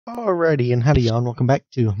Alrighty, and howdy y'all, and welcome back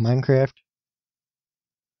to Minecraft.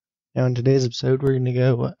 Now in today's episode we're gonna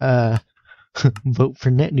go vote for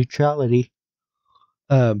net neutrality.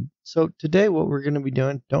 So today what we're gonna be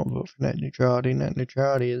doing, don't vote for net neutrality. Net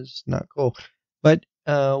neutrality is not cool. But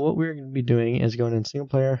what we're gonna be doing is going in single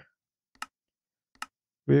player.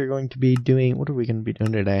 We're going to be doing, what are we gonna be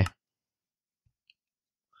doing today?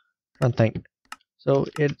 I don't think. So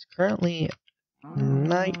it's currently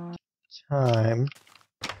night time.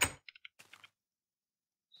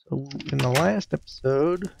 So in the last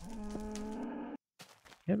episode, do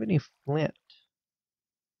you have any flint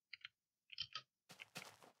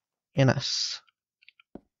in us?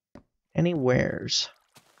 Anywheres?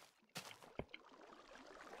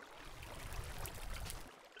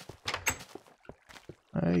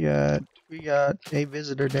 We got a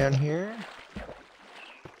visitor down here.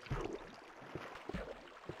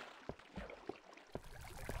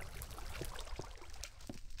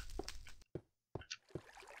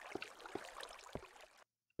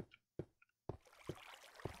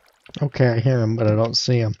 Okay, I hear him, but I don't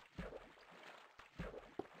see him.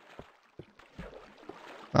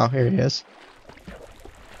 Oh, here he is.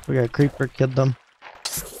 We got a creeper, killed them.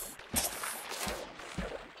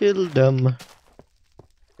 Killed them.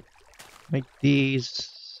 Make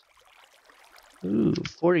these. Ooh,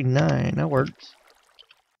 49, that works.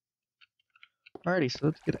 Alrighty, so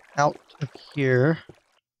let's get out of here.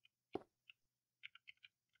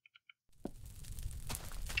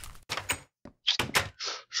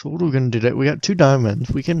 So what are we gonna do today? We got 2 diamonds.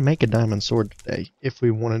 We can make a diamond sword today, if we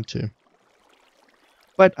wanted to.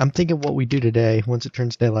 But I'm thinking what we do today, once it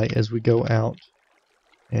turns daylight, is we go out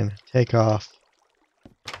and take off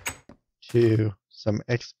to some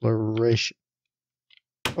exploration.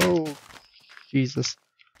 Oh, Jesus.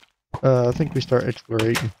 I think we start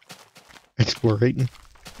explorating.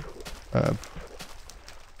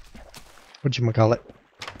 Whatchamacallit?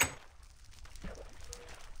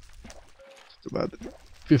 Just about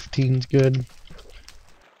 15's good.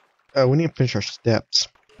 We need to finish our steps.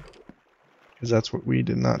 Because that's what we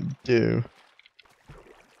did not do.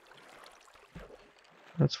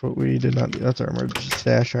 That's what we did not do. That's our emergency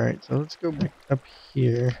stash. Alright, so let's go back up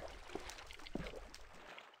here.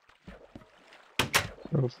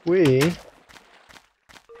 So if we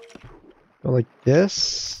go like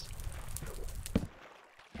this,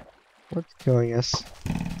 what's killing us?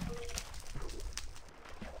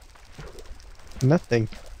 Nothing.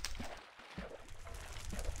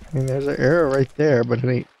 I mean, there's an arrow right there, but it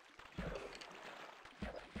ain't.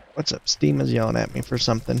 What's up? Steam is yelling at me for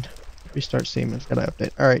something. Restart Steam, it's gotta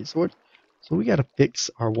update. Alright, so what? So we gotta fix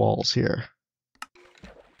our walls here.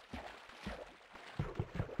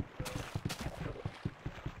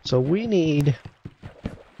 So we need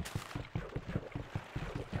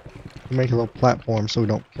to make a little platform so we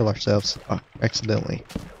don't kill ourselves accidentally.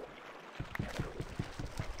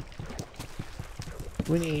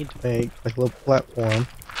 We need to make like a little platform.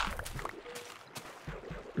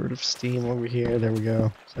 Get rid of Steam over here. There we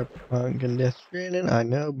go. Cyberpunk and Death Stranding. I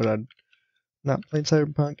know, but I'm not playing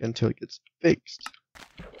Cyberpunk until it gets fixed.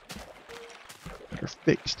 We're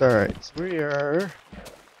fixed. Alright, so we are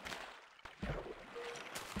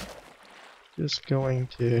just going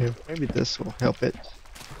to, maybe this will help it.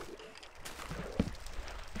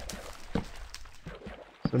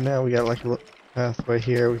 So now we got like a little pathway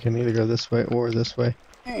here. We can either go this way or this way.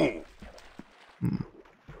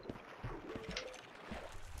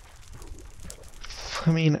 I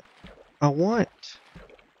mean, I want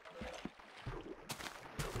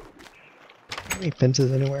any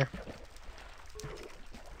fences anywhere?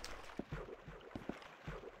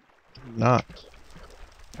 Not.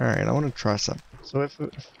 Alright, I want to try something. So if a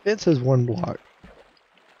fence is 1 block,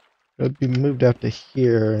 it would be moved out to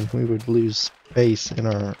here and we would lose space in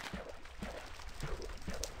our...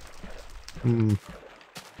 We'd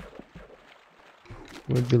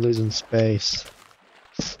be losing space.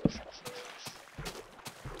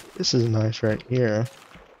 This is nice right here.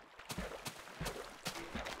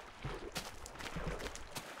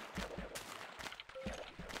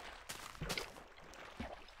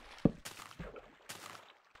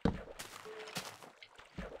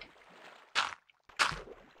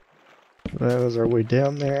 That was our way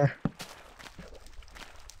down there.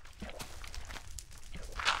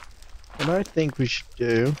 What I think we should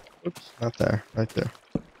do... Oops, not there. Right there.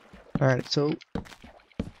 Alright, so...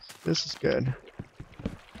 This is good.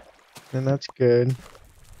 And that's good.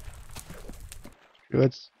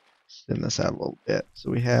 Let's extend this out a little bit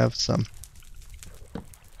so we have some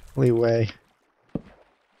leeway.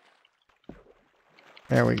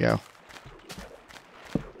 There we go.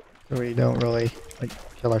 So we don't really like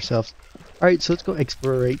kill ourselves. Alright, so let's go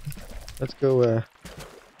explorate. Let's go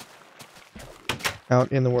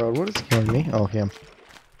out in the world. What is killing me? Oh, him.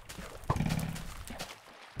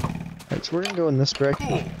 Alright, so we're gonna go in this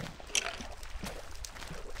direction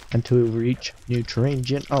until we reach new terrain.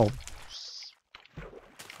 Oh,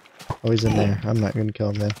 he's in there. I'm not gonna kill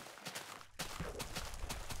him then.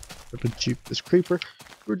 To shoot this creeper.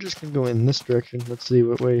 We're just gonna go in this direction. Let's see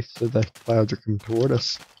what way so the clouds are coming toward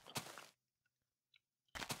us.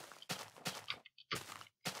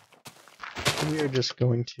 We are just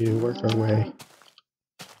going to work our way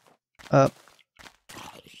up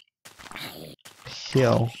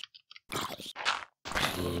hill.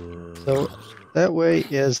 So that way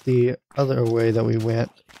is the other way that we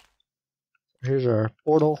went. Here's our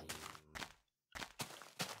portal.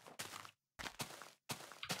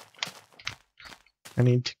 I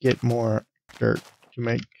need to get more dirt to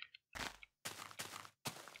make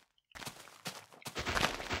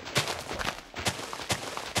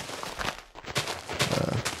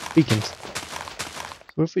beacons.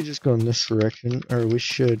 So if we just go in this direction, or we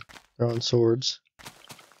should throw on swords.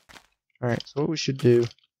 Alright, so what we should do,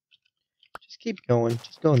 just keep going,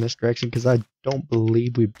 just go in this direction, because I don't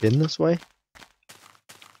believe we've been this way.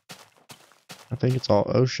 I think it's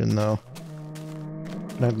all ocean though.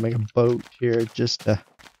 I have to make a boat here just to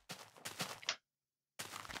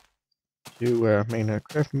make a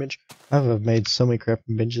crafting bench. I've made so many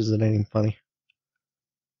crafting benches that ain't even funny.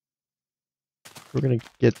 We're gonna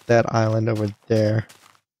get that island over there.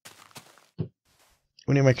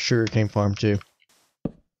 We need to make a sugarcane farm too.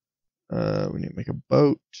 We need to make a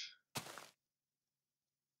boat.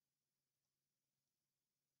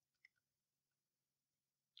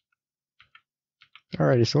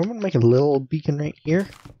 Alrighty, so I'm gonna make a little beacon right here.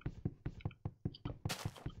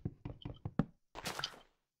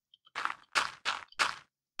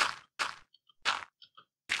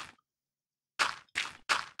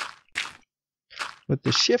 With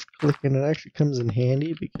the shift clicking, it actually comes in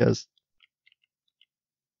handy because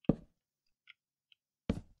I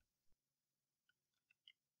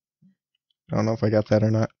don't know if I got that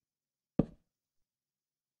or not.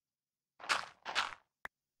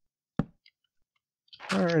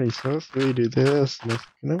 Alrighty, so if we do this,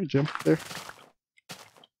 can we jump there?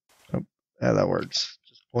 Oh, yeah, that works.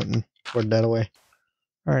 Just pointing toward that away.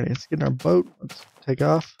 Alrighty, let's get in our boat. Let's take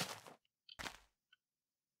off.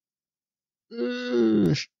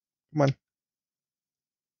 Come on.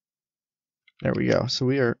 There we go. So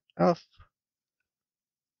we are off.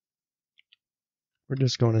 We're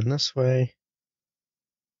just going in this way.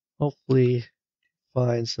 Hopefully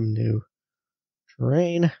find some new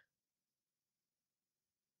terrain. Is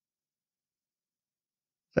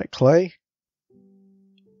that clay? I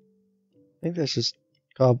think that's just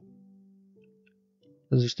called.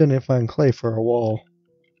 Because we still need to find clay for our wall.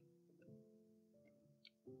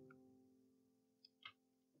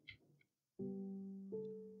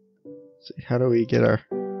 Let's see, how do we get our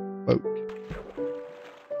boat?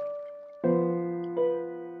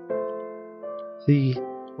 See,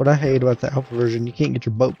 what I hate about the alpha version, you can't get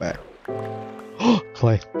your boat back. Oh,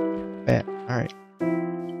 clay. Bad. Alright.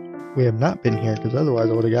 We have not been here, because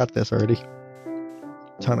otherwise I would have got this already.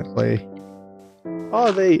 Ton of clay.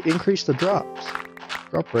 Oh, they increased the drop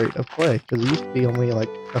rate of clay, because it used to be only like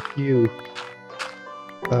a few,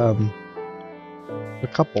 a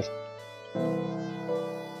couple.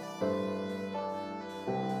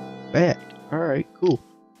 Bad. Alright, cool.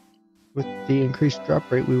 With the increased drop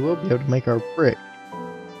rate, we will be able to make our brick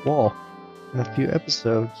wall in a few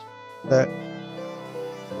episodes. That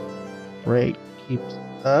rate keeps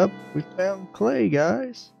up. We found clay,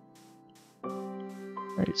 guys.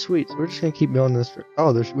 Alright, sweet. So we're just gonna keep going this.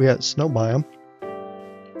 Oh, we got Snow Biome,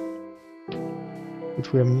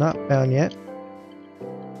 which we have not found yet.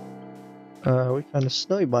 We found a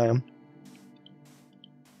Snowy Biome.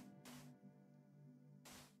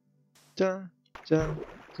 Dun, dun,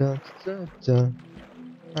 dun, dun, dun.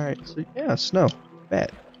 Alright, so yeah, snow.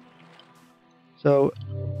 Bad. So,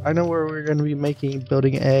 I know where we're going to be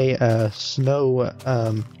building a snow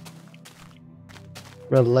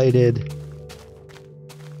related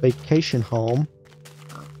vacation home.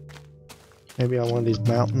 Maybe on one of these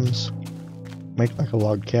mountains. Make like a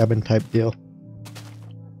log cabin type deal.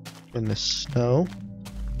 In the snow.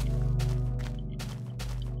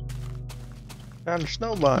 Found a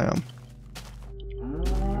snow biome.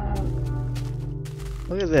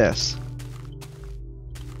 Look at this.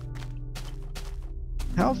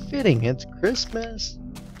 How fitting, it's Christmas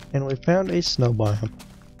and we found a snow biome.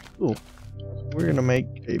 Cool. We're gonna make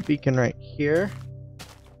a beacon right here.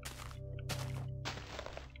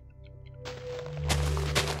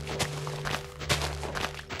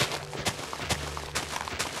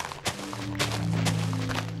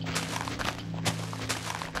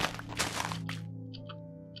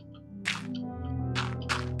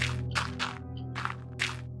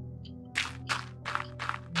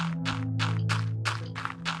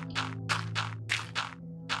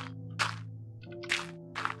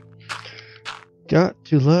 Got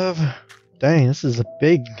to love. Dang, this is a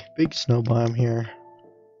big snow biome here.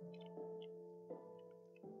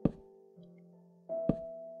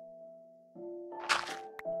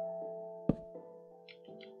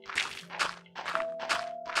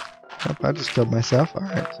 Oh, I just killed myself.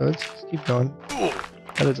 Alright, so let's just keep going.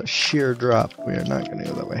 That is a sheer drop. We are not gonna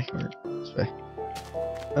go that way. We're this way.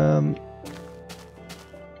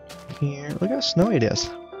 Here, look how snowy it is.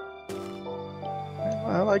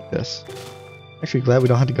 I like this. Actually, glad we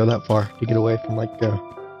don't have to go that far to get away from like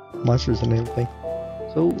monsters and everything.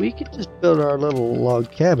 So we could just build our little log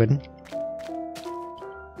cabin.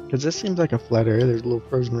 Because this seems like a flat area. There's a little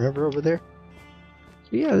frozen river over there. So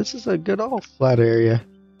yeah, this is a good old flat area.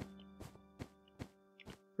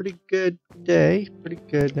 Pretty good day. Pretty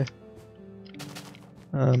good.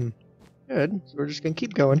 Good. So we're just gonna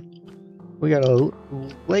keep going. We got a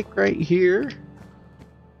lake right here.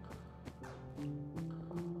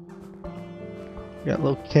 We got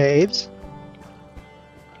little caves.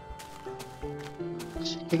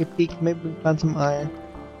 Let's take a peek. Maybe we can find some iron.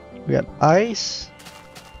 We got ice.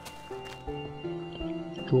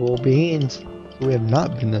 Cool beans. So we have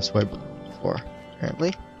not been this way before,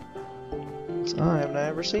 apparently. So I have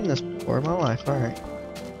never seen this before in my life. Alright.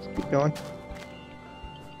 Let's keep going.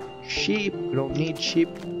 Sheep. We don't need sheep.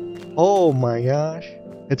 Oh my gosh.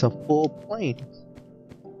 It's a full plain.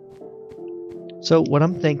 So what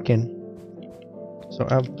I'm thinking. So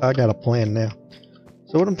I got a plan now.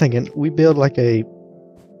 So what I'm thinking, we build like a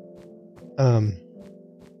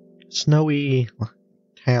snowy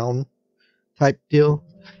town type deal,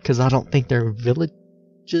 because I don't think there are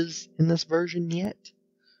villages in this version yet.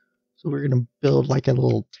 So we're gonna build like a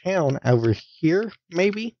little town over here,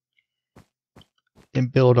 maybe, and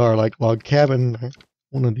build our like log cabin on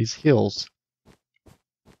one of these hills.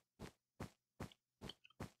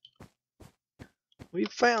 We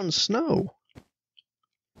found snow.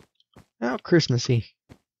 How Christmassy.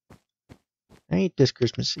 Ain't this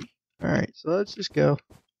Christmassy. Alright, so let's just go.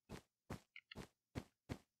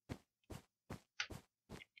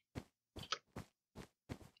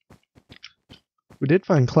 We did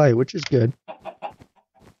find clay, which is good. How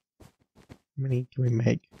many can we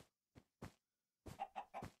make?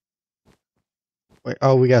 Wait,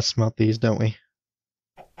 oh, we gotta smelt these, don't we?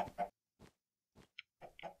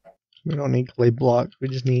 We don't need clay blocks, we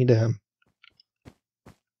just need,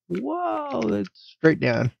 whoa, that's straight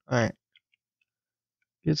down. Alright.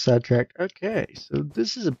 Get sidetracked. Okay, so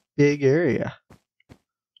this is a big area.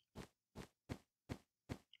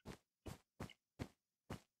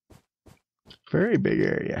 Very big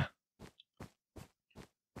area.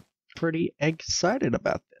 Pretty excited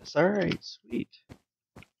about this. Alright, sweet.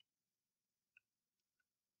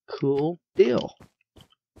 Cool deal.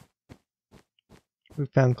 We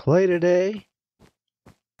found clay today.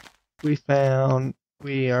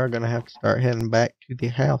 We are gonna have to start heading back to the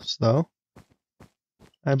house though.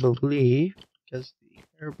 I believe, because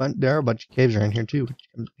there are a bunch of caves around here too, which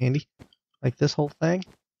comes handy. Like this whole thing.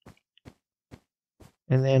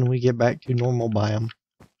 And then we get back to normal biome.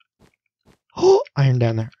 Oh, iron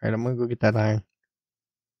down there. Alright, I'm gonna go get that iron.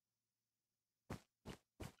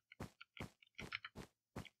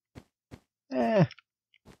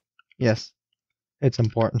 Yes, it's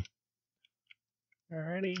important.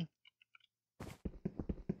 Alrighty.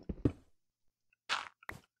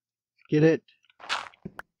 Get it.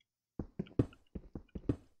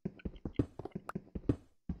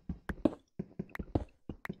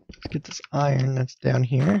 Let's get this iron that's down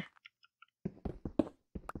here.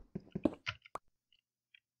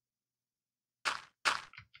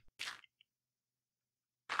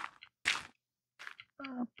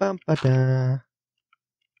 Oh,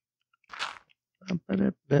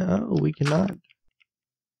 we cannot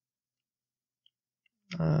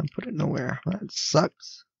put it nowhere. That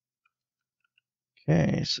sucks.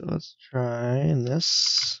 Okay, so let's try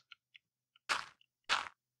this.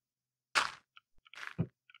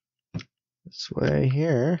 This way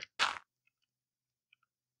here.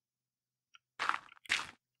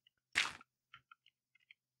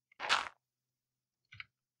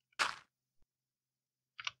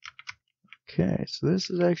 Okay, so this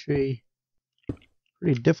is actually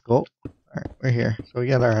pretty difficult. Alright, we're here. So we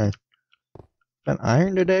got our iron. Found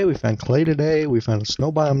iron today, we found clay today, we found a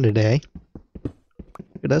snow biome today.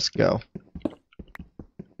 Look at us go.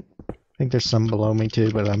 I think there's some below me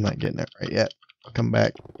too, but I'm not getting it right yet. I'll come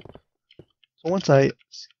back. So once I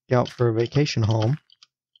scout for a vacation home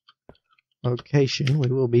location, we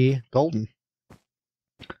will be golden.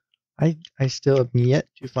 I still have yet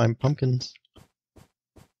to find pumpkins.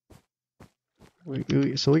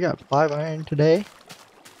 So we got 5 iron today.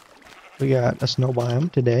 We got a snow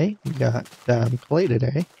biome today. We got clay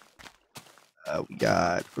today. We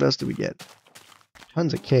got, what else did we get?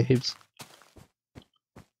 Tons of caves.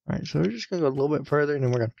 Alright, so we're just going to go a little bit further and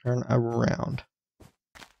then we're going to turn around.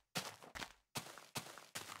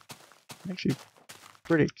 I'm actually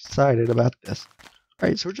pretty excited about this.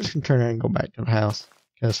 Alright, so we're just going to turn around and go back to the house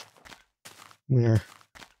because we're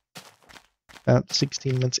about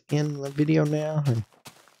 16 minutes in the video now and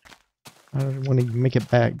I want to make it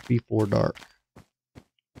back before dark.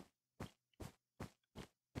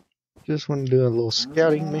 Just want to do a little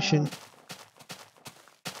scouting mission.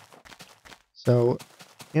 So,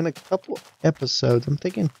 in a couple episodes, I'm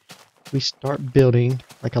thinking we start building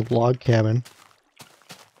like a log cabin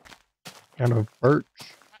out of birch.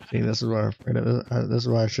 See, this is what I'm afraid of. This is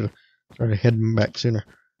why I should have started heading back sooner.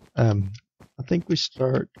 I think we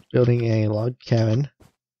start building a log cabin.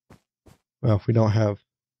 Well, if we don't have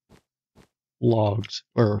logs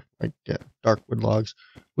or like dark wood logs,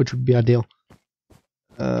 which would be ideal.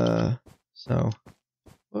 So,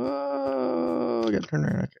 oh, I gotta turn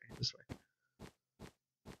around. Okay, this way.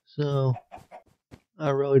 So, I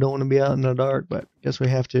really don't want to be out in the dark, but I guess we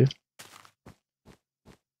have to.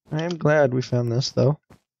 I am glad we found this, though.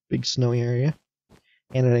 Big snowy area.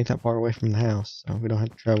 And it ain't that far away from the house, so we don't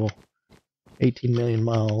have to travel 18 million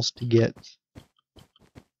miles to get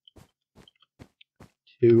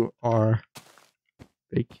to our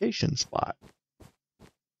vacation spot.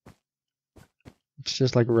 It's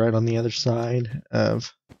just like right on the other side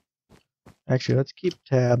of... Actually, let's keep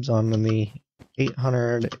tabs on the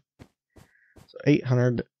 800... So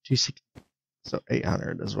 800 to 6. So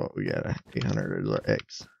 800 is what we got. 800 is our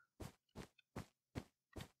X.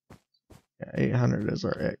 Yeah, 800 is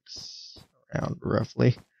our X. Around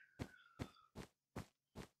roughly.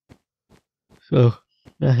 So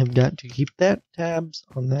I have got to keep that tabs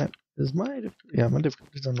on that. Is my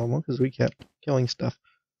difficulties are normal because we kept killing stuff.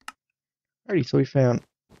 Alrighty, so we found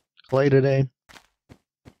clay today.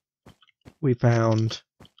 We found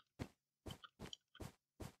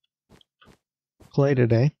clay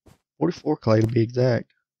today. 44 clay to be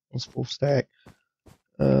exact. Almost full stack.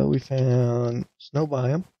 We found snow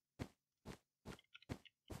biome.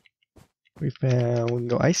 We can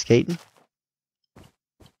go ice skating.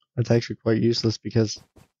 That's actually quite useless because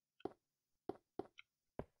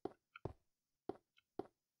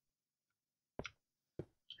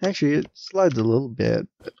actually it slides a little bit,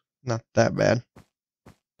 but not that bad.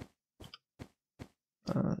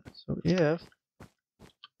 So if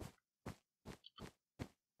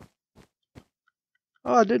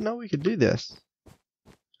oh, I didn't know we could do this.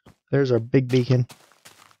 There's our big beacon.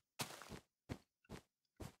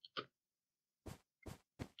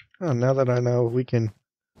 Oh, now that I know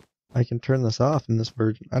I can turn this off in this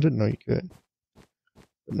version. I didn't know you could.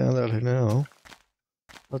 But now that I know,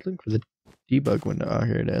 let's look for the debug window. Oh,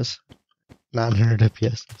 here it is. 900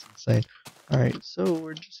 FPS. That's insane. Alright, so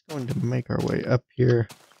we're just going to make our way up here.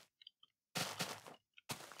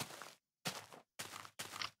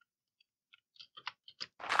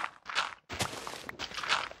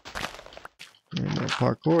 And more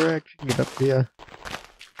parkour action. Get up here.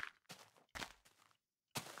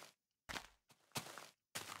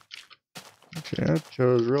 Actually, I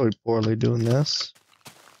chose really poorly doing this.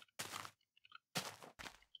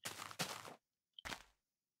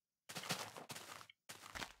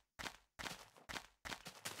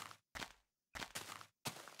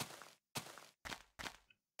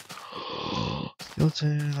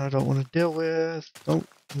 Skeleton, I don't want to deal with. Don't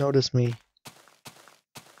notice me.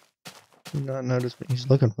 Do not notice me. He's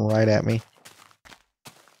looking right at me.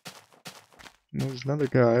 And there's another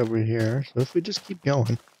guy over here. So if we just keep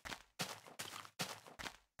going.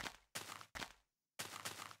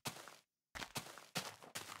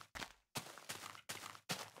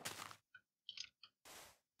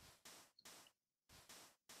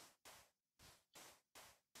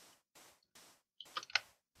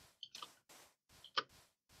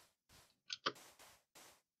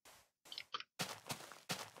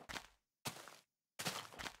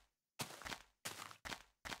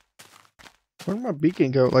 Where did my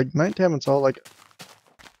beacon go? Like nighttime, it's all like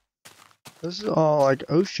this is all like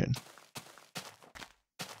ocean.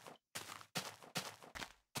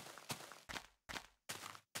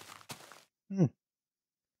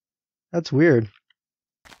 That's weird.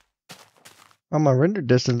 Oh, my render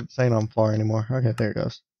distance ain't on far anymore. Okay, there it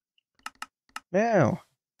goes. Now,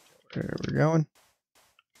 where we're going.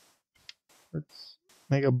 Let's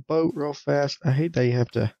make a boat real fast. I hate that you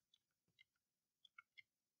have to.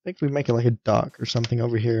 I think we make it like a dock or something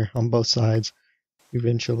over here on both sides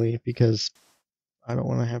eventually because I don't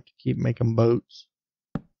want to have to keep making boats.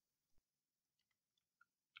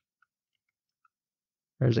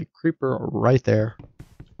 There's a creeper right there.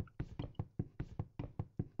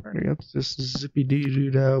 Alright, up this zippy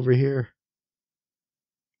doo doo over here.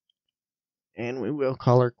 And we will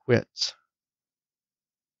call her quits.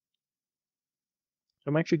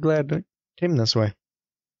 I'm actually glad that came this way.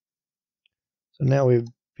 So now we've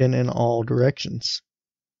been in all directions.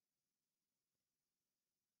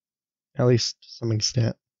 At least to some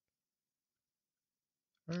extent.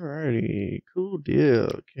 Alrighty, cool deal.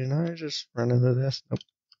 Can I just run into this? Nope.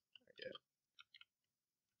 Yeah.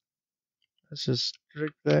 Let's just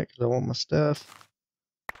drink that because I want my stuff.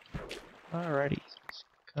 Alrighty,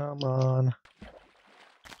 come on.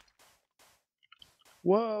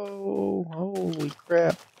 Whoa! Holy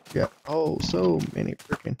crap! Yeah. Oh, so many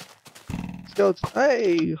freaking skeletons.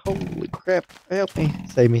 Hey! Holy crap! Help me!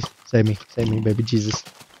 Save me! Save me! Save me, baby Jesus!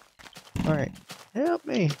 Alright, help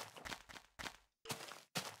me!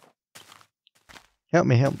 Help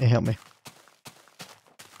me! Help me! Help me!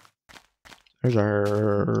 There's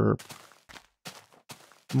our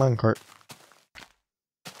minecart.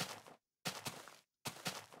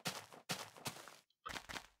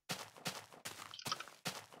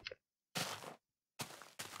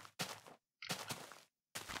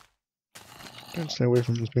 Trying to stay away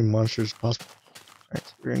from as many monsters as possible. Alright,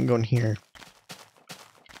 so we're gonna go in here.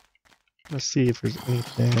 Let's see if there's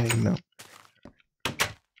anything. No.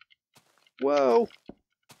 Whoa!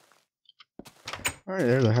 Alright,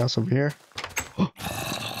 there's a house over here.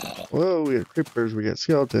 Whoa, we got creepers, we got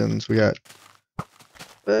skeletons, we got...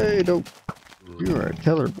 Hey, don't... You are a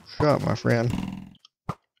terrible shot, my friend.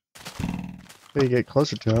 Better get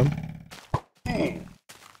closer to him.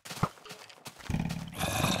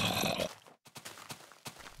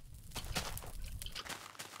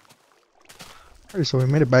 Alright, so we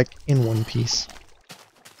made it back in one piece.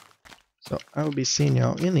 So I will be seeing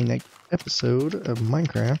y'all in the next episode of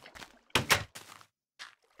Minecraft.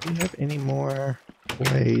 Do we have any more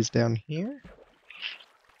ways down here?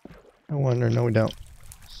 I wonder. No, we don't.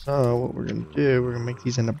 So what we're gonna do, we're gonna make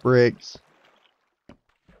these into bricks. Do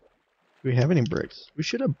we have any bricks? We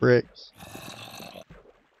should have bricks.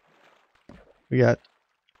 We got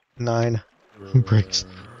 9 bricks.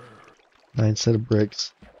 9 set of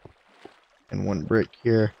bricks. And 1 brick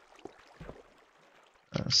here.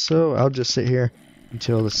 So I'll just sit here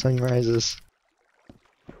until the sun rises.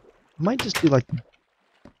 I might just do like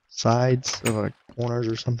sides of like corners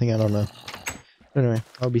or something, I don't know. But anyway,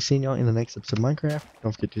 I'll be seeing y'all in the next episode of Minecraft.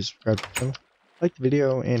 Don't forget to subscribe to the channel, like the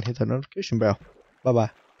video, and hit that notification bell. Bye bye,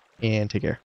 and take care.